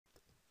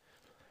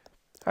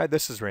Hi,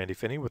 this is Randy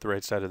Finney with the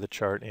right side of the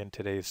chart, and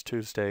today is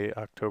Tuesday,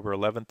 October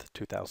 11th,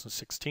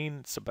 2016.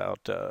 It's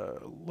about a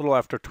little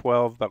after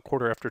 12, about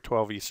quarter after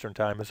 12 Eastern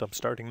Time as I'm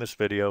starting this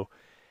video,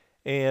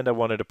 and I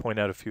wanted to point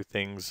out a few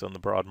things on the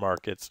broad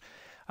markets.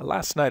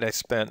 Last night I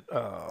spent,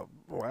 well,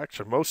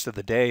 actually most of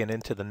the day and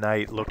into the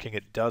night looking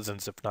at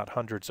dozens, if not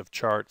hundreds, of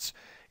charts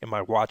in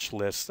my watch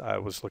list. I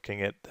was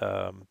looking at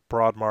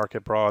broad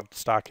market, broad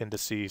stock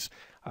indices,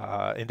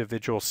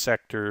 individual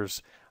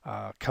sectors,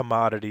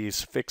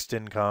 commodities, fixed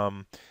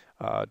income,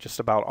 just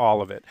about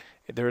all of it.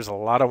 There's a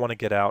lot I want to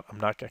get out.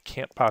 I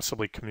can't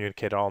possibly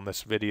communicate all in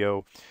this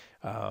video.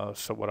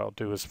 So what I'll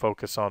do is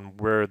focus on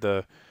where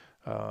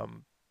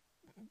um,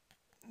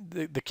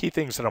 the key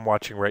things that I'm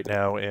watching right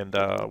now and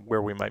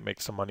where we might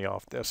make some money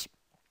off this.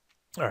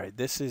 All right,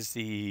 this is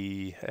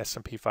the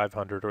S&P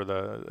 500 or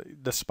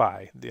the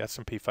SPY, the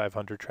S&P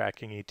 500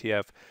 tracking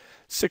ETF,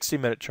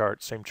 60-minute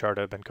chart, same chart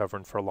I've been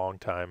covering for a long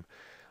time.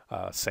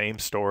 Same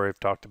story, I've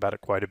talked about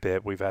it quite a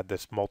bit. We've had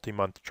this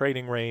multi-month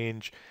trading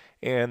range,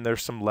 and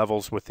there's some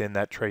levels within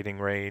that trading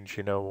range.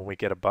 You know, when we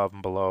get above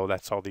and below,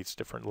 that's all these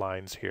different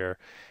lines here.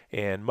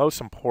 And most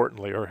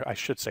importantly, or I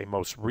should say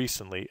most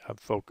recently,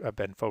 I've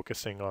been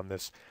focusing on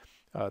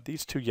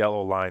these two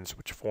yellow lines,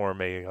 which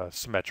form a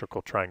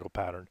symmetrical triangle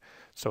pattern.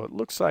 So it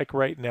looks like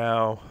right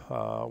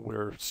now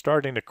we're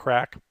starting to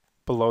crack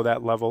below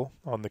that level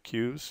on the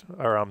Qs,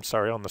 or I'm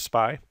sorry, on the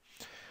SPY.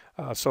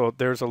 So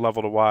there's a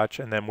level to watch,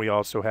 and then we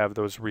also have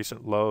those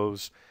recent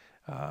lows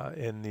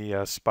in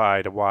the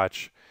SPY to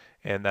watch,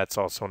 and that's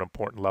also an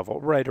important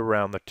level right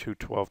around the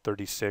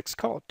 212.36.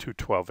 Call it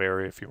 212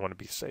 area if you want to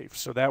be safe.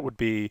 So that would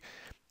be,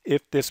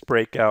 if this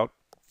breakout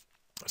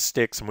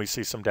sticks and we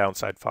see some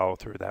downside follow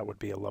through, that would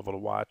be a level to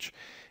watch.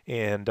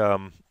 And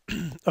a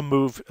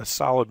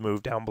solid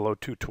move down below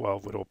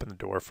 212 would open the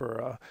door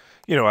for,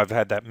 I've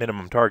had that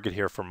minimum target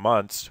here for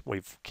months.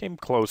 We've came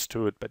close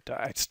to it, but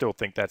I still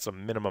think that's a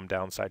minimum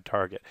downside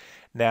target.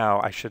 Now,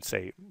 I should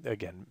say,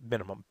 again,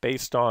 minimum.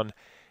 Based on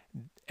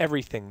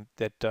everything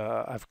that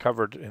I've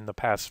covered in the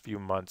past few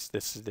months,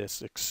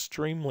 this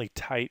extremely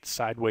tight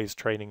sideways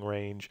trading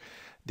range,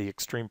 the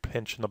extreme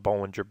pinch in the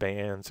Bollinger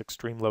Bands,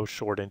 extreme low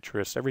short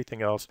interest,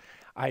 everything else,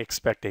 I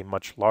expect a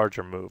much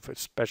larger move,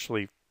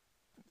 especially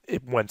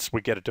once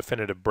we get a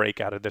definitive break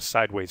out of this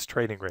sideways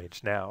trading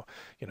range. Now,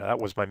 that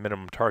was my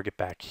minimum target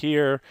back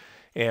here,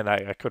 and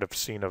I could have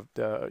seen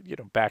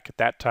back at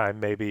that time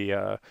maybe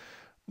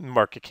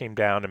market came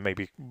down and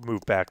maybe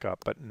moved back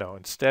up, but no.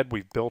 Instead,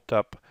 we've built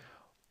up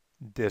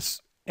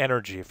this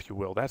energy, if you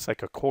will. That's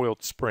like a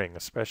coiled spring,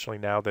 especially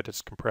now that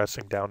it's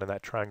compressing down in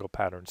that triangle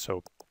pattern.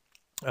 So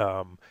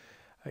and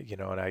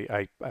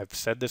I've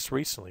said this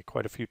recently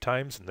quite a few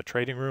times in the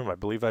trading room. I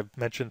believe I've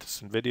mentioned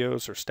this in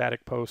videos or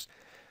static posts.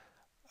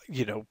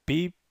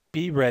 Be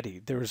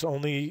ready. There's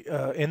only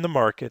in the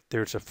market,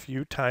 there's a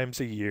few times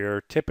a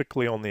year,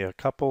 typically only a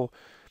couple,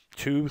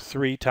 2,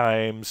 3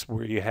 times,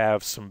 where you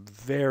have some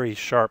very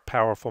sharp,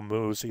 powerful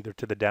moves either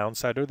to the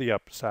downside or the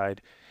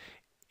upside,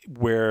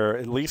 where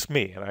at least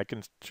me, and I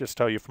can just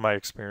tell you from my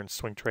experience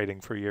swing trading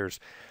for years,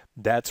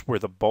 that's where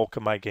the bulk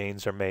of my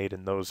gains are made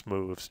in those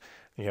moves.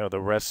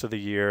 The rest of the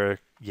year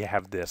you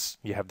have this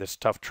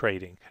tough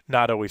trading,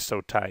 not always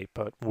so tight,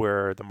 but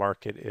where the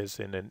market is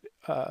in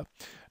a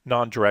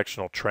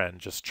non-directional trend,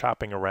 just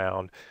chopping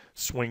around.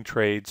 Swing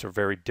trades are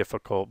very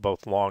difficult,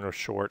 both long or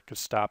short, because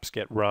stops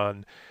get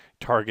run,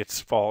 targets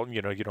fall.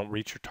 You don't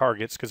reach your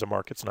targets because the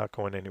market's not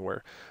going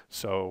anywhere.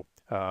 So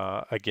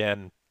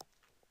again,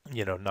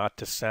 not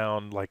to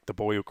sound like the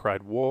boy who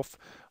cried wolf,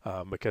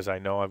 because I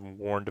know I've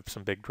warned of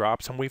some big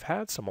drops, and we've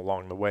had some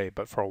along the way,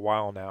 but for a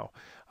while now,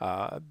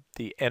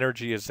 the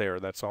energy is there.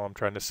 That's all I'm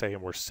trying to say,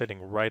 and we're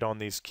sitting right on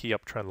these key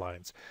uptrend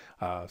lines.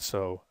 As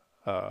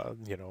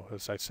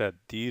I said,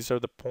 these are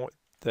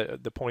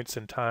the points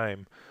in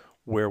time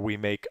where we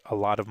make a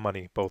lot of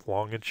money, both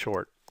long and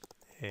short.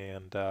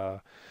 And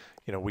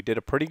we did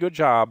a pretty good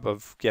job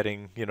of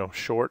getting,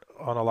 short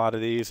on a lot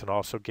of these and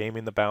also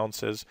gaming the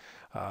bounces.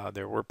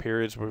 There were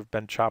periods where we've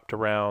been chopped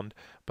around,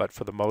 but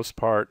for the most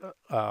part,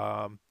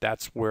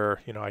 that's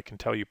where, I can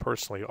tell you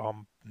personally,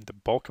 the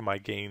bulk of my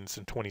gains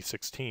in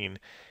 2016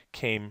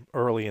 came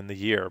early in the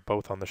year,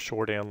 both on the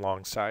short and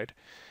long side.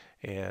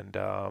 And,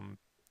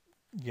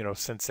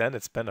 since then,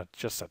 it's been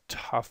just a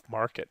tough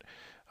market,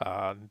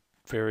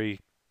 very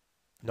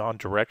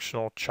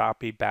non-directional,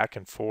 choppy, back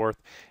and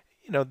forth.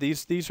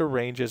 These are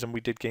ranges, and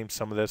we did game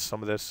some of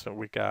this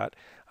we got.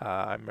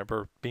 I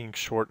remember being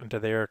short into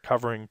there,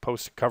 covering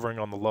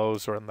on the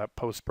lows or on that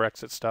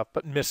post-Brexit stuff,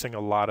 but missing a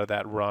lot of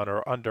that run,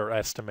 or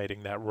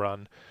underestimating that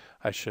run,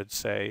 I should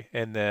say.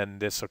 And then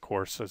this, of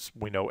course, as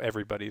we know,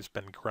 everybody's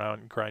been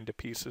grind to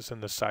pieces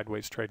in the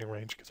sideways trading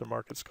range because the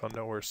market's gone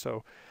nowhere.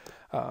 So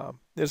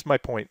this is my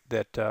point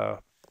that,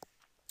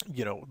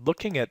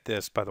 looking at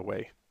this, by the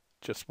way,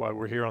 just while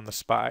we're here on the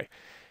SPY,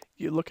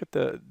 you look at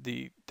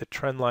the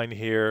trend line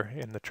here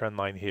and the trend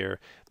line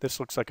here. This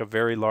looks like a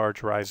very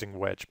large rising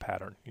wedge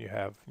pattern. You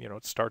have,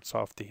 it starts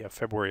off the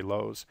February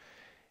lows.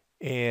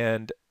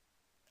 And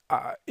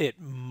at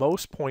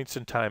most points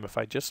in time, if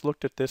I just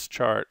looked at this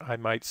chart, I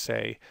might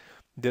say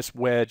This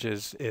wedge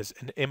is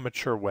an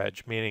immature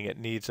wedge, meaning it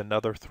needs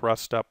another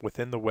thrust up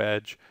within the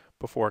wedge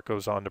before it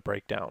goes on to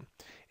break down.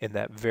 And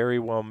that very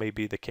well may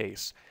be the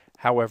case.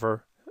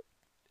 However,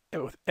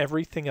 with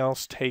everything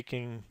else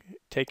taking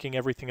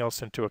everything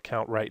else into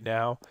account right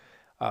now,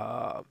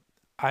 uh,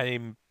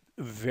 I'm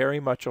very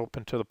much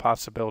open to the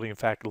possibility, in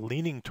fact,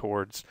 leaning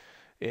towards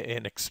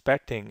and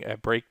expecting a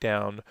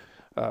breakdown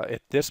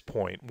at this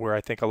point, where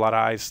I think a lot of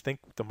eyes think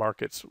the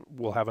markets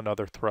will have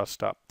another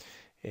thrust up.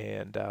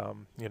 And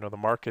you know, the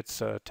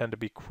markets tend to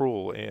be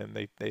cruel,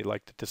 and they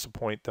like to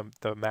disappoint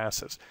the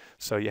masses.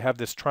 So you have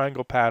this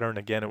triangle pattern.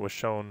 Again, it was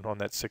shown on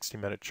that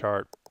 60-minute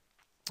chart.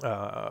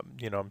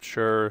 You know, I'm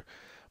sure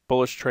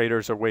bullish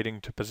traders are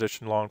waiting to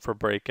position long for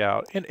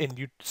breakout, and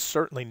you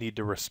certainly need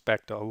to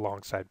respect a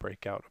long side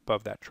breakout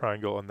above that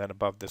triangle and then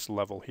above this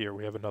level here.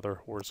 We have another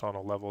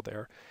horizontal level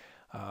there,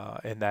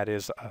 and that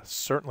is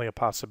certainly a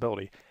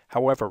possibility.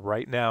 However,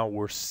 right now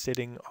we're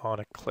sitting on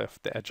a cliff,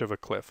 the edge of a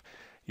cliff.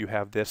 You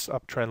have this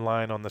uptrend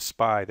line on the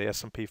SPY, the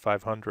S&P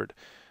 500.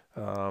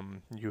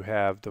 You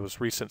have those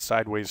recent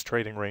sideways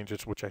trading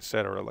ranges, which I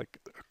said are like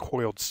a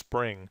coiled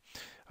spring.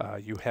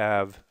 You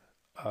have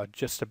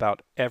just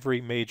about every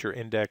major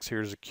index.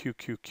 Here's a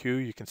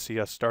QQQ. You can see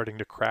us starting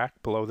to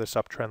crack below this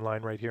uptrend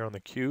line right here on the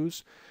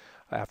Qs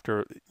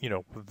after, you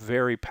know,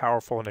 very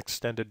powerful and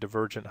extended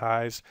divergent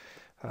highs.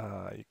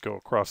 You go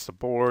across the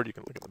board. You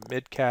can look at the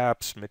mid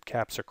caps. Mid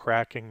caps are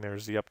cracking.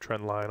 There's the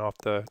uptrend line off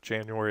the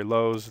January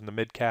lows in the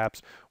mid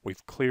caps.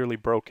 We've clearly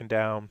broken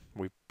down.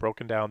 We've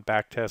broken down,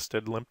 back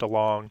tested, limped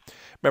along.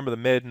 Remember, the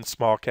mid and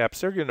small caps,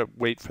 they're going to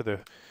wait for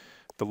the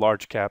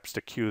large caps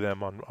to cue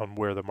them on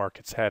where the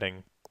market's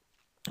heading.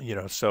 You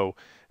know, so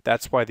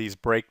that's why these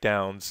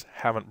breakdowns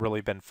haven't really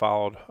been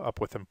followed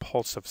up with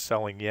impulsive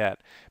selling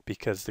yet,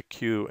 because the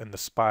Q and the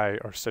SPY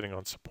are sitting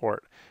on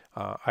support.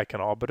 I can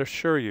all but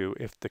assure you,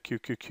 if the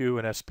QQQ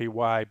and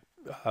SPY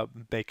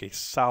make a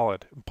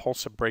solid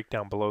impulsive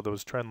breakdown below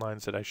those trend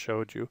lines that I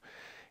showed you,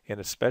 and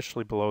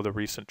especially below the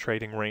recent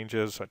trading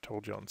ranges, I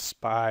told you on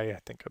SPY, I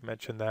think I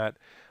mentioned that.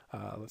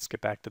 Let's get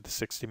back to the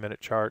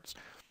 60-minute charts.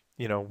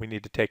 You know, we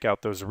need to take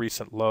out those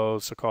recent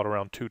lows, so called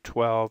around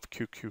 212,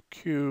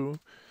 QQQ.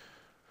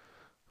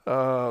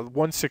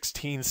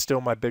 116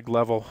 still my big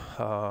level.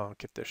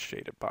 Get this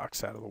shaded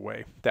box out of the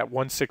way. That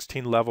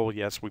 116 level,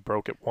 yes, we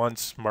broke it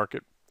once.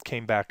 Market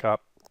came back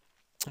up,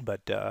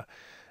 but the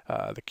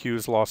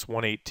Qs lost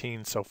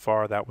 118 so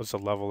far. That was a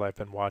level I've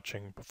been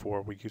watching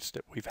before.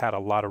 We've had a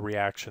lot of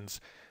reactions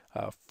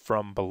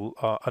from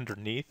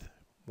underneath,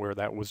 where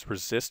that was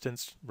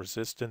resistance,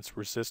 resistance,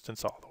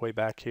 resistance all the way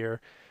back here.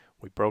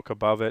 We broke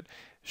above it.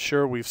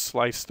 Sure, we've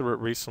sliced through it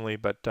recently,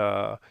 but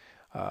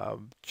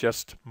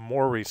just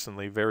more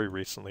recently, very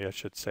recently, I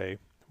should say,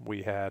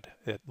 we had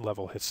that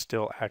level has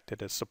still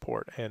acted as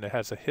support, and it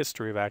has a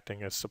history of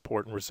acting as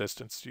support and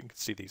resistance. You can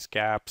see these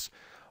gaps,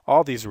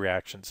 all these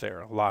reactions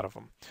there, a lot of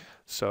them.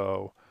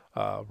 So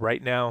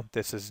right now,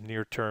 this is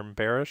near-term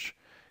bearish,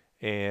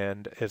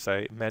 and as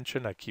I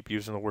mentioned, I keep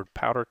using the word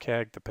powder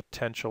keg. The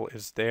potential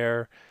is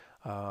there.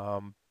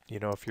 You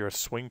know, if you're a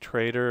swing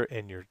trader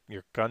and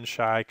you're gun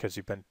shy because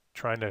you've been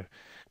trying to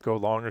go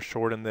long or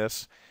short in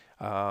this,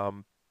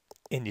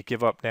 and you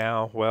give up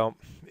now, well,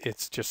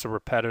 it's just a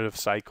repetitive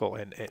cycle.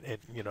 And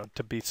you know,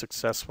 to be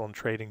successful in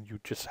trading,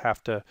 you just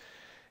have to,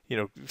 you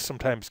know,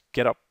 sometimes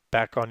get up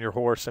back on your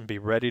horse and be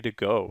ready to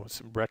go.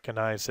 So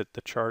recognize that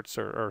the charts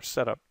are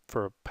set up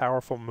for a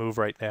powerful move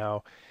right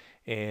now.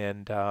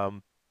 And,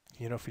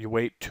 you know, if you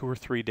wait 2 or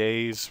 3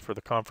 days for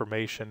the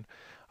confirmation,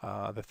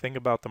 the thing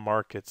about the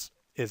markets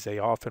is they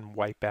often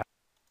wipe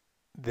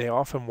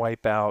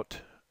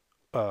out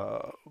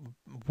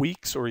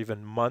weeks or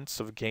even months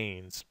of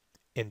gains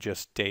in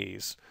just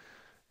days,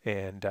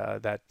 and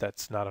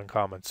that's not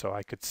uncommon. So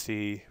I could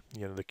see,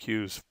 you know, the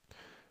Qs,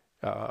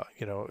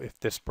 you know, if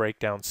this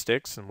breakdown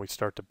sticks and we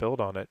start to build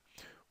on it,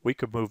 we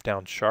could move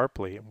down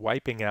sharply,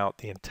 wiping out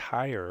the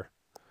entire,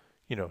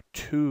 you know,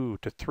 2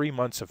 to 3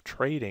 months of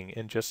trading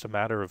in just a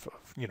matter of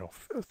you know,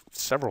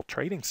 several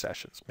trading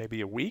sessions, maybe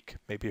a week,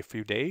 maybe a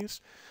few days.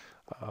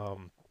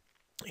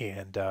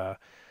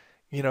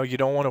 You know, you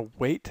don't want to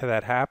wait till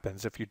that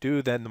happens. If you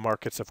do, then the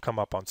markets have come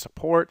up on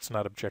support. It's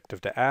not objective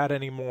to add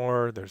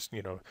anymore. There's,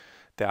 you know,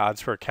 the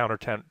odds for a counter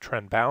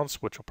trend bounce,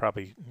 which will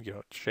probably, you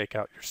know, shake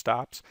out your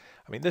stops.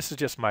 I mean, this is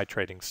just my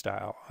trading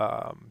style.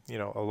 You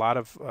know, a lot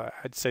of,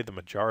 I'd say the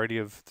majority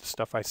of the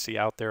stuff I see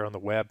out there on the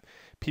web,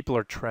 people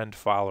are trend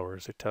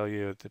followers. They tell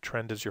you the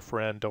trend is your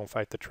friend, don't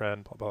fight the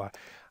trend, blah, blah, blah.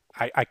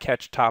 I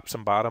catch tops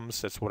and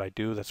bottoms. That's what I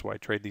do. That's why I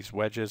trade these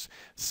wedges.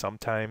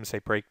 Sometimes they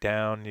break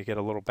down. You get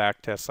a little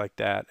back test like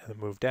that and then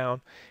move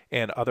down.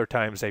 And other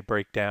times they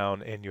break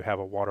down and you have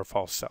a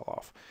waterfall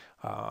sell-off.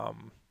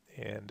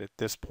 And at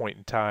this point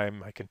in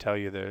time, I can tell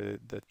you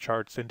the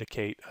charts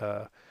indicate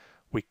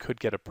we could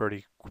get a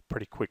pretty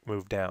quick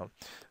move down.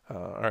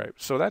 All right,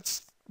 so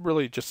that's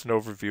really just an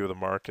overview of the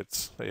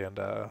markets. And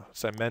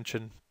as I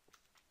mentioned,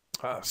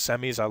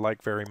 semis I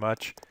like very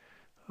much.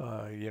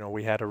 You know,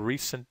 we had a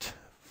recent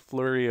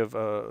flurry of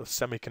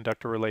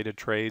semiconductor related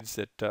trades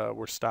that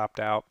were stopped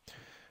out.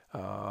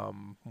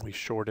 We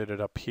shorted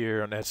it up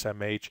here on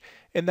SMH,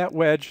 and that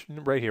wedge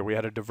right here, we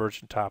had a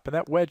divergent top, and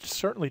that wedge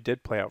certainly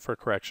did play out for a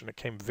correction. It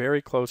came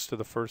very close to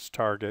the first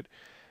target,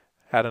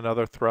 had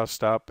another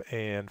thrust up,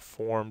 and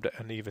formed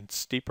an even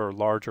steeper,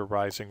 larger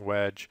rising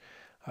wedge.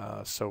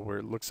 So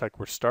it looks like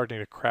we're starting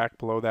to crack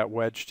below that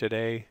wedge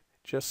today,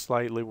 just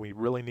slightly. We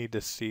really need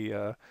to see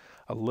a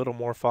little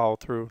more follow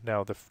through.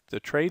 Now the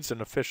trade's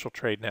an official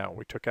trade now.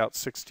 We took out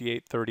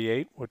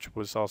 68.38, which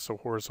was also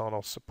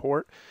horizontal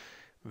support.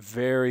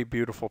 Very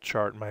beautiful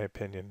chart in my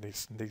opinion.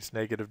 These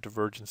negative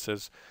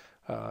divergences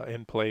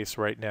in place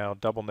right now,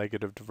 double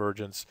negative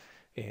divergence.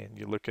 And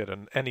you look at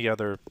any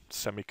other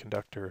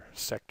semiconductor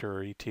sector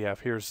or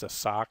ETF. Here's the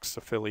SOX,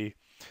 the Philly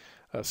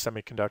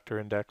Semiconductor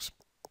Index.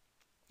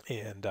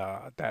 And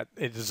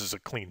this is a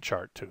clean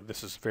chart too.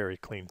 This is very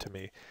clean to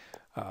me.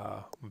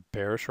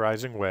 Bearish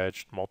rising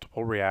wedge,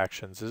 multiple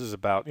reactions. This is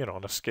about,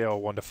 on a scale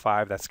of 1 to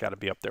 5, that's got to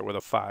be up there with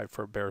a 5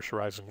 for a bearish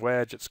rising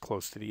wedge. It's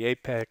close to the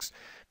apex.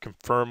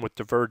 Confirm with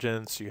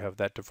divergence. You have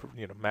that,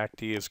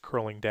 MACD is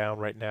curling down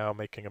right now,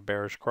 making a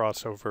bearish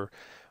crossover,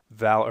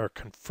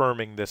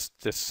 confirming this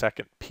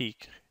second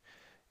peak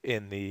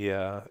in the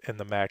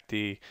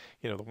MACD.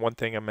 The one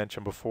thing I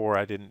mentioned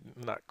before,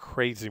 not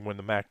crazy when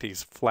the MACD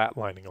is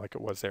flatlining like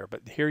it was there,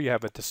 but here you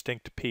have a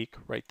distinct peak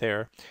right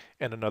there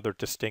and another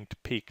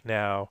distinct peak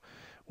now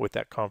with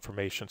that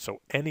confirmation.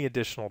 So any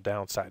additional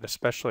downside,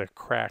 especially a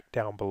crack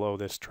down below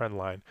this trend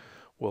line,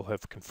 will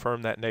have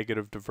confirmed that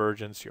negative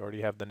divergence. You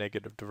already have the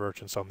negative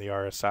divergence on the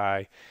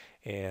RSI,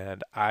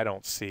 and I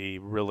don't see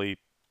really,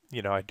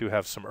 I do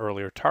have some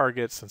earlier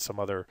targets and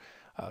some other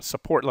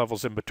support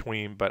levels in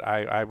between, but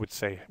I would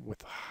say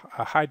with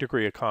a high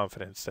degree of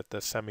confidence that the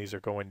semis are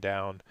going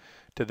down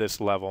to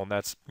this level, and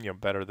that's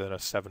better than a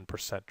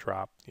 7%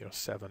 drop,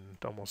 7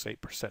 almost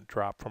 8%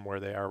 drop from where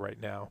they are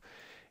right now,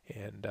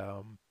 and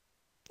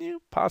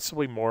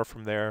possibly more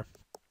from there.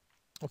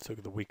 Let's look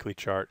at the weekly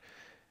chart.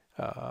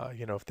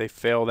 If they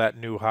fail that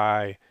new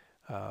high,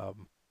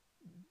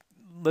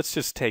 let's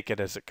just take it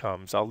as it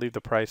comes. I'll leave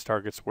the price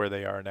targets where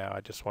they are now.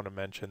 I just want to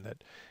mention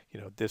that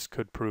this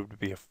could prove to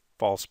be a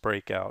false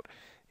breakout,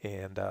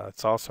 and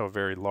it's also a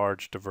very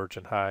large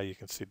divergent high. You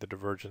can see the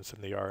divergence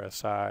in the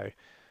RSI.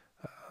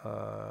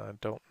 I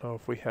don't know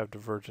if we have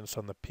divergence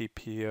on the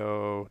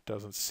PPO.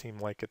 Doesn't seem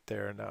like it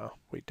there. No,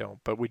 we don't,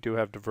 but we do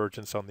have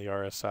divergence on the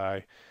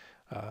RSI,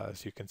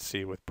 as you can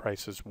see, with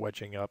prices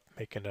wedging up,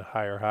 making a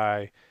higher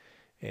high.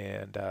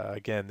 And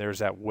again, there's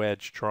that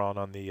wedge drawn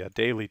on the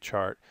daily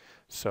chart.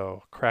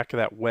 So crack of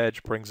that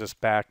wedge brings us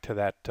back to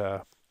that,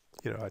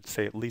 I'd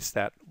say at least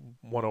that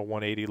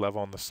 101.80 level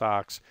on the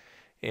SOX.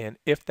 And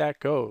if that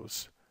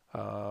goes,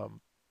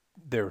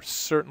 there's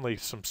certainly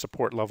some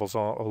support levels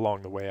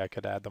along the way. I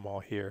could add them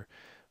all here.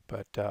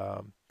 But,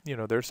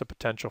 there's a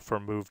potential for a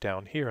move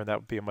down here, and that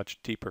would be a much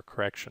deeper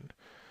correction.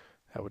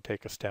 That would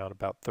take us down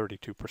about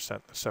 32%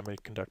 in the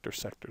semiconductor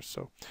sector.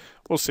 So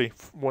we'll see.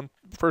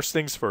 First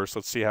things first,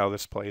 let's see how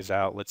this plays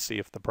out. Let's see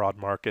if the broad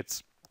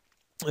markets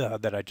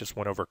that I just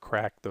went over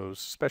crack those,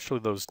 especially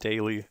those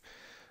daily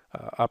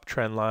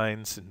uptrend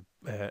lines,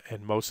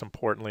 and most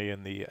importantly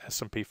in the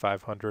S&P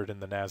 500 and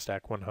the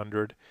NASDAQ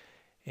 100.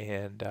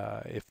 And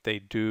if they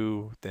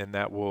do, then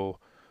that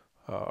will,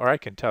 or I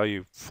can tell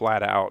you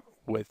flat out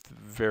with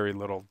very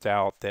little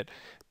doubt that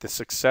the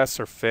success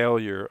or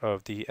failure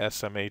of the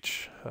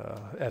SMH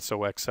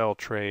SOXL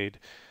trade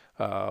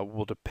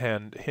will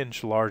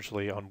hinge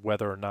largely on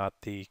whether or not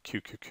the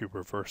QQQ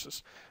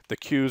reverses. The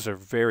Qs are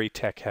very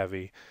tech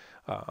heavy.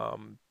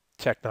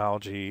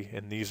 Technology,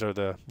 and these are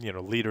the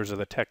leaders of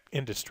the tech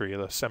industry,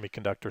 the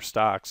semiconductor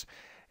stocks,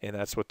 and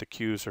that's what the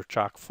Qs are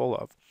chock full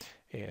of.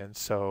 And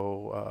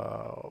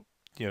so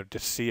to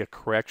see a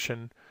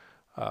correction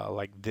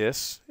like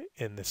this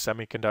in the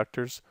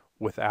semiconductors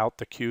without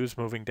the Qs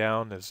moving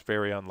down is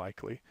very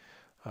unlikely,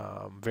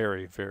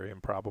 very, very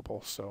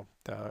improbable. So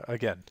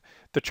again,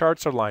 the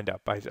charts are lined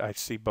up. I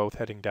see both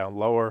heading down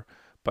lower,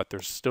 but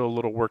there's still a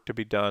little work to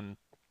be done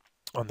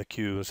on the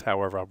Qs.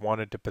 However, I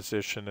wanted to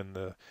position in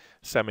the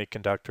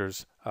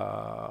semiconductors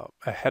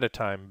ahead of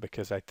time,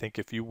 because I think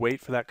if you wait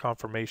for that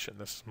confirmation,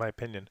 this is my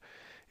opinion,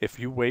 if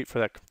you wait for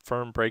that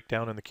confirmed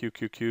breakdown in the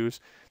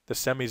QQQs, the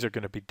semis are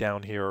going to be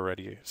down here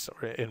already, so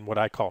in what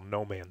I call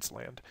no man's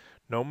land.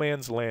 No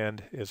man's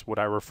land is what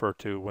I refer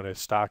to when a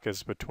stock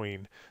is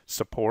between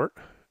support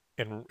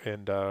and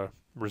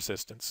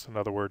resistance. In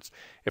other words,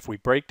 if we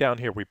break down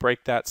here, we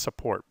break that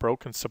support,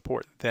 broken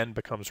support then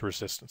becomes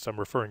resistance. I'm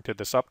referring to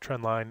this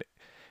uptrend line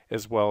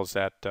as well as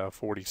that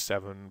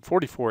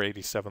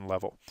 44.87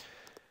 level.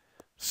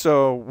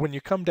 So when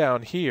you come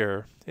down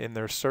here, and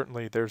there's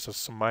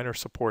some minor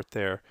support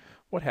there,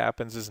 what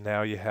happens is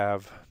now you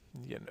have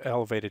an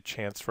elevated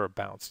chance for a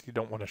bounce. You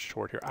don't want to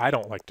short here. I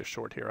don't like to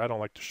short here. I don't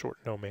like to short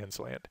no man's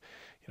land.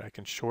 I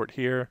can short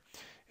here.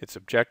 It's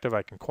objective.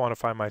 I can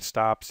quantify my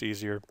stops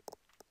easier.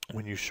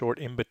 When you short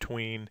in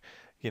between,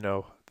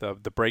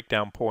 the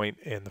breakdown point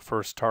and the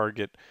first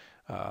target,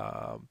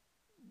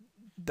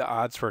 the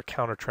odds for a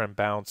counter trend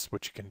bounce,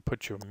 which can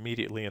put you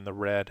immediately in the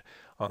red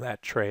on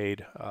that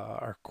trade,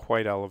 are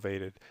quite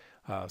elevated.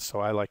 So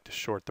I like to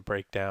short the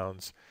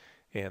breakdowns,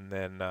 and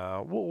then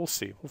we'll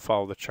see. We'll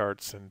follow the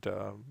charts, and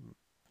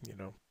you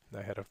know,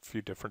 I had a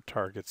few different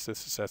targets.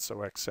 This is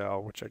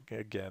SOXL, which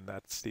again,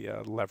 that's the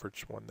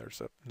leveraged one.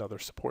 There's another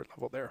support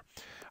level there.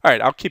 All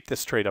right, I'll keep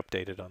this trade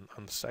updated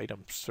on the site.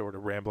 I'm sort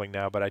of rambling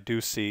now, but I do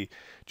see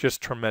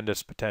just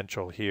tremendous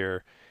potential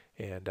here.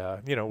 And,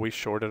 you know, we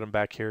shorted them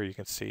back here. You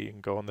can see, you can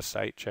go on the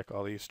site, check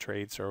all these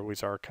trades are always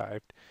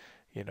archived.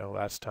 You know,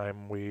 last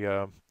time we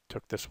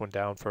took this one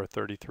down for a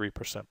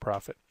 33%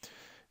 profit.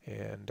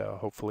 And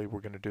hopefully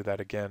we're going to do that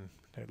again.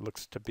 It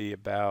looks to be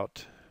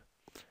about,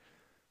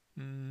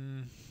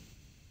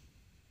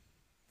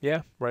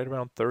 yeah, right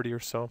around 30 or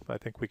so. I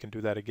think we can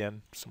do that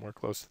again, somewhere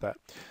close to that.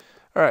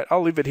 All right,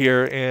 I'll leave it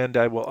here, and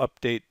I will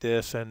update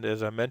this. And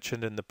as I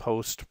mentioned in the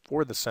post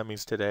for the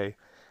semis today,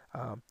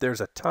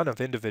 there's a ton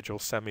of individual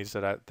semis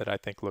that I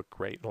think look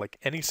great. Like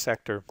any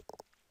sector,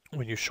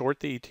 when you short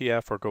the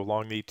ETF or go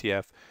long the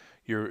ETF,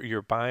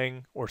 you're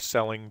buying or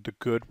selling the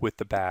good with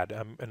the bad.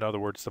 In other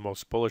words, the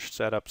most bullish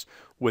setups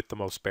with the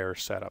most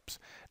bearish setups.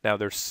 Now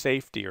there's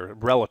safety or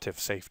relative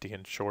safety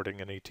in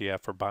shorting an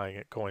ETF or buying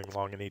it going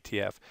long an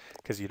ETF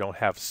because you don't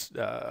have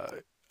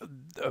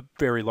a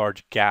very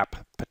large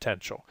gap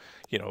potential.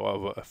 You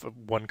know, if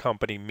one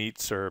company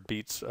meets or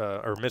beats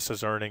or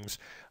misses earnings,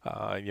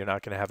 you're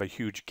not going to have a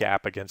huge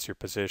gap against your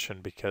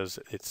position because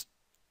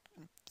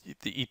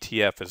the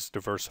ETF is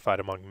diversified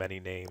among many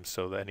names,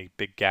 so that any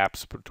big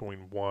gaps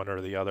between one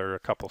or the other, a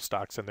couple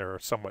stocks in there, are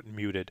somewhat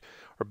muted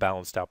or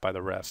balanced out by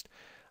the rest.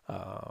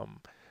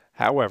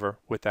 However,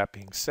 with that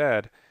being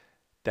said,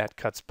 that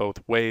cuts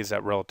both ways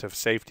at relative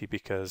safety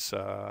because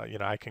you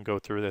know, I can go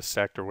through this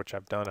sector, which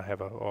I've done. I have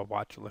a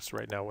watch list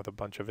right now with a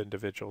bunch of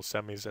individual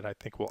semis that I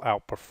think will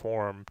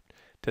outperform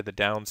to the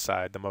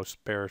downside the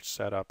most bearish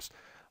setups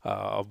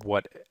of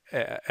what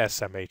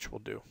SMH will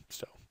do.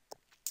 So,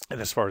 and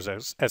as far as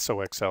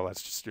SOXL,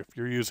 that's just if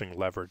you're using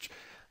leverage,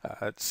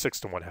 it's 6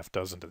 to 1/2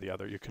 dozen to the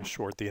other. You can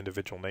short the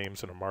individual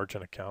names in a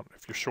margin account.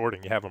 If you're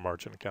shorting, you have a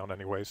margin account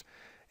anyways,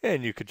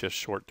 and you could just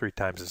short 3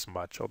 times as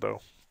much, although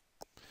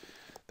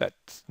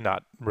that's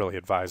not really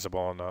advisable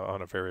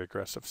on a very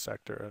aggressive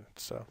sector.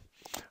 So,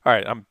 all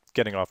right, I'm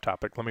getting off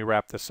topic. Let me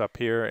wrap this up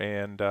here,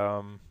 and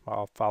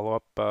I'll follow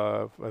up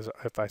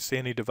if I see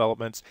any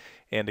developments.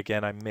 And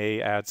again, I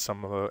may add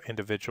some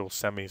individual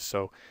semis.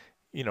 So,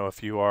 you know,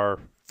 if you are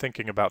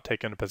thinking about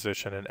taking a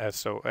position in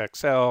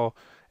SOXL,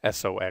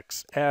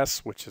 SOXS,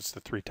 which is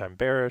the 3-time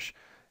bearish,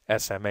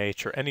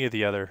 SMH, or any of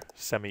the other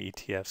semi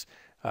ETFs,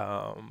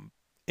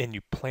 and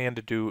you plan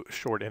to do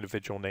short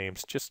individual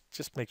names,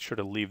 just make sure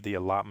to leave the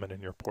allotment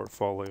in your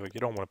portfolio. You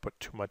don't want to put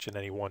too much in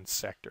any one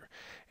sector,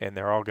 and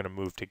they're all going to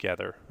move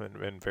together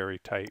in very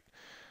tight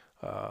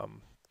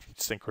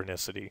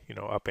synchronicity, you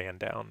know, up and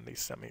down these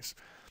semis.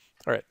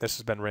 All right, this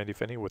has been Randy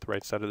Finney with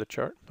Right Side of the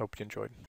Chart. Hope you enjoyed.